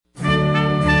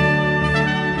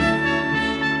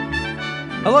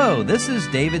Hello, this is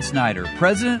David Snyder,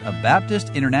 President of Baptist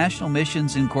International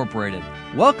Missions Incorporated,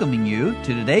 welcoming you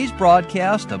to today's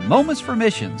broadcast of Moments for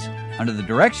Missions under the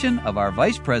direction of our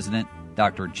Vice President,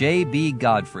 Dr. J.B.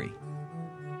 Godfrey.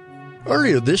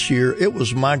 Earlier this year, it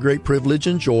was my great privilege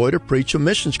and joy to preach a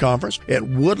missions conference at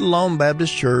Woodlawn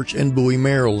Baptist Church in Bowie,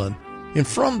 Maryland. And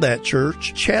from that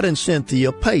church, Chad and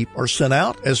Cynthia Pape are sent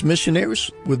out as missionaries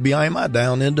with BIMI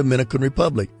down in Dominican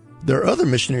Republic. There are other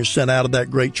missionaries sent out of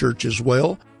that great church as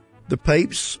well. The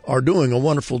Papes are doing a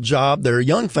wonderful job. They're a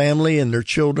young family, and their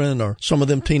children are some of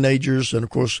them teenagers, and of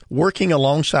course, working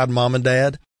alongside Mom and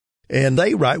Dad. And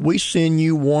they write, "We send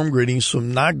you warm greetings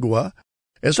from Nagua."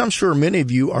 As I'm sure many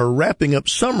of you are wrapping up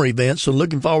summer events and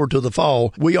looking forward to the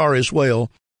fall, we are as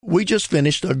well. We just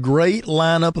finished a great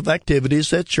lineup of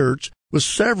activities at church with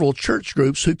several church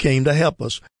groups who came to help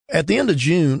us. At the end of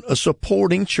June, a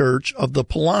supporting church of the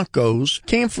Polancos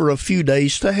came for a few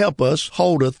days to help us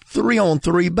hold a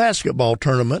 3-on-3 basketball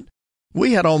tournament.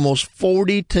 We had almost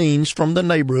 40 teens from the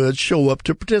neighborhood show up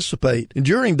to participate. And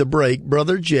during the break,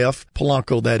 Brother Jeff,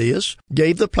 Polanco that is,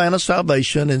 gave the plan of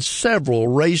salvation, and several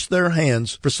raised their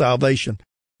hands for salvation.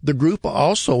 The group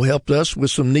also helped us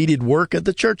with some needed work at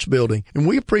the church building, and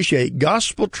we appreciate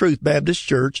Gospel Truth Baptist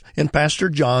Church and Pastor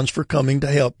Johns for coming to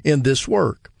help in this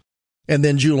work. And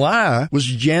then July was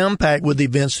jam-packed with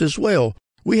events as well.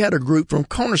 We had a group from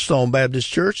Cornerstone Baptist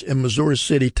Church in Missouri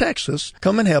City, Texas,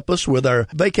 come and help us with our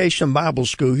Vacation Bible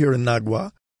School here in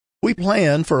Nagua. We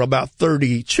planned for about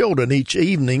 30 children each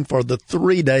evening for the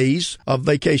 3 days of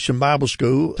Vacation Bible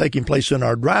School taking place in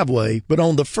our driveway. But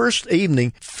on the first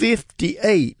evening,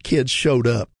 58 kids showed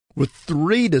up with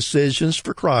 3 decisions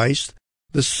for Christ.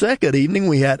 The second evening,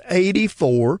 we had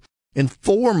 84 and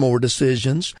 4 more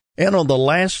decisions. And on the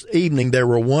last evening, there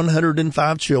were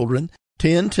 105 children,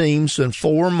 10 teams, and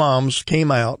 4 moms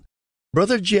came out.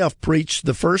 Brother Jeff preached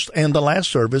the first and the last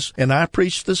service, and I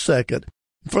preached the second.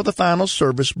 For the final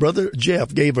service, Brother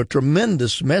Jeff gave a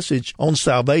tremendous message on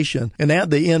salvation, and at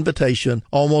the invitation,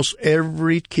 almost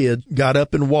every kid got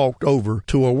up and walked over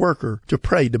to a worker to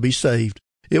pray to be saved.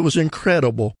 It was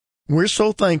incredible. We're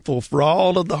so thankful for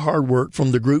all of the hard work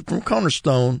from the group from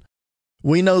Cornerstone.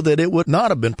 We know that it would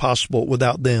not have been possible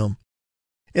without them.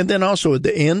 And then also at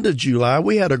the end of July,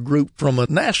 we had a group from a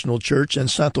national church in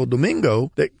Santo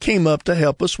Domingo that came up to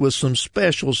help us with some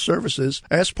special services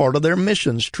as part of their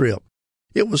missions trip.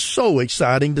 It was so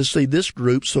exciting to see this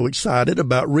group so excited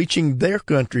about reaching their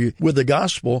country with the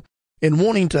gospel and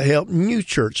wanting to help new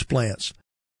church plants.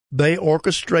 They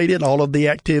orchestrated all of the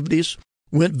activities,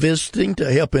 went visiting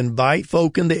to help invite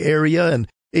folk in the area, and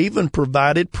even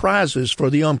provided prizes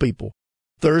for the young people.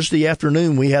 Thursday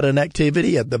afternoon, we had an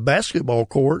activity at the basketball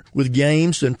court with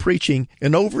games and preaching,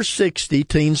 and over 60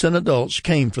 teens and adults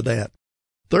came for that.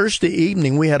 Thursday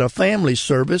evening, we had a family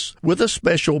service with a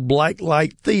special Black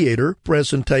Light Theater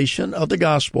presentation of the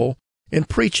gospel and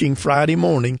preaching Friday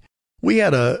morning. We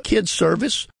had a kids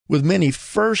service with many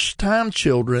first-time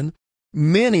children,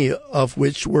 many of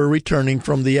which were returning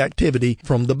from the activity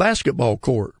from the basketball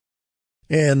court.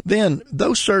 And then,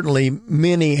 though certainly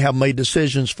many have made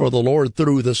decisions for the Lord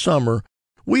through the summer,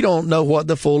 we don't know what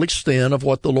the full extent of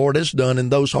what the Lord has done in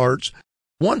those hearts.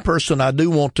 One person I do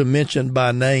want to mention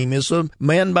by name is a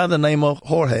man by the name of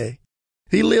Jorge.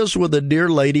 He lives with a dear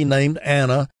lady named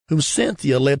Anna, whom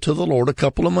Cynthia led to the Lord a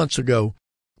couple of months ago.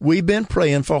 We've been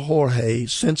praying for Jorge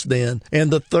since then,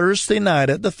 and the Thursday night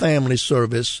at the family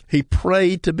service, he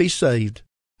prayed to be saved.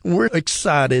 We're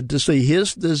excited to see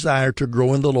his desire to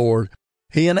grow in the Lord.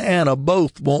 He and Anna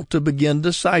both want to begin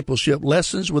discipleship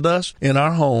lessons with us in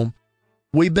our home.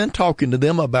 We've been talking to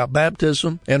them about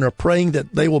baptism and are praying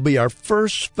that they will be our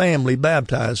first family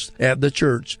baptized at the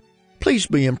church. Please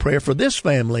be in prayer for this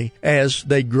family as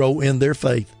they grow in their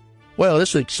faith. Well,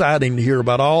 it's exciting to hear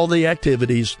about all the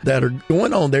activities that are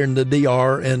going on there in the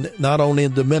DR, and not only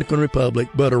in the Dominican Republic,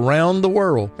 but around the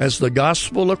world as the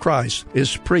gospel of Christ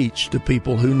is preached to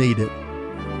people who need it.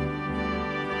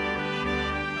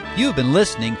 You've been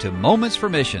listening to Moments for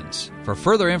Missions. For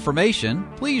further information,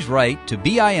 please write to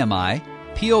BIMI,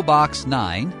 P.O. Box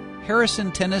 9,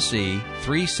 Harrison, Tennessee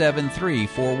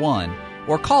 37341,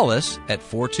 or call us at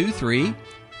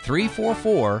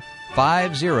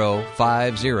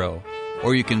 423-344-5050.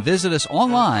 Or you can visit us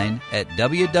online at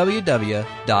www.bimi.org.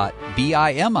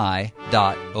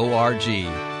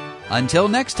 Until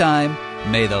next time,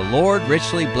 may the Lord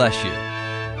richly bless you.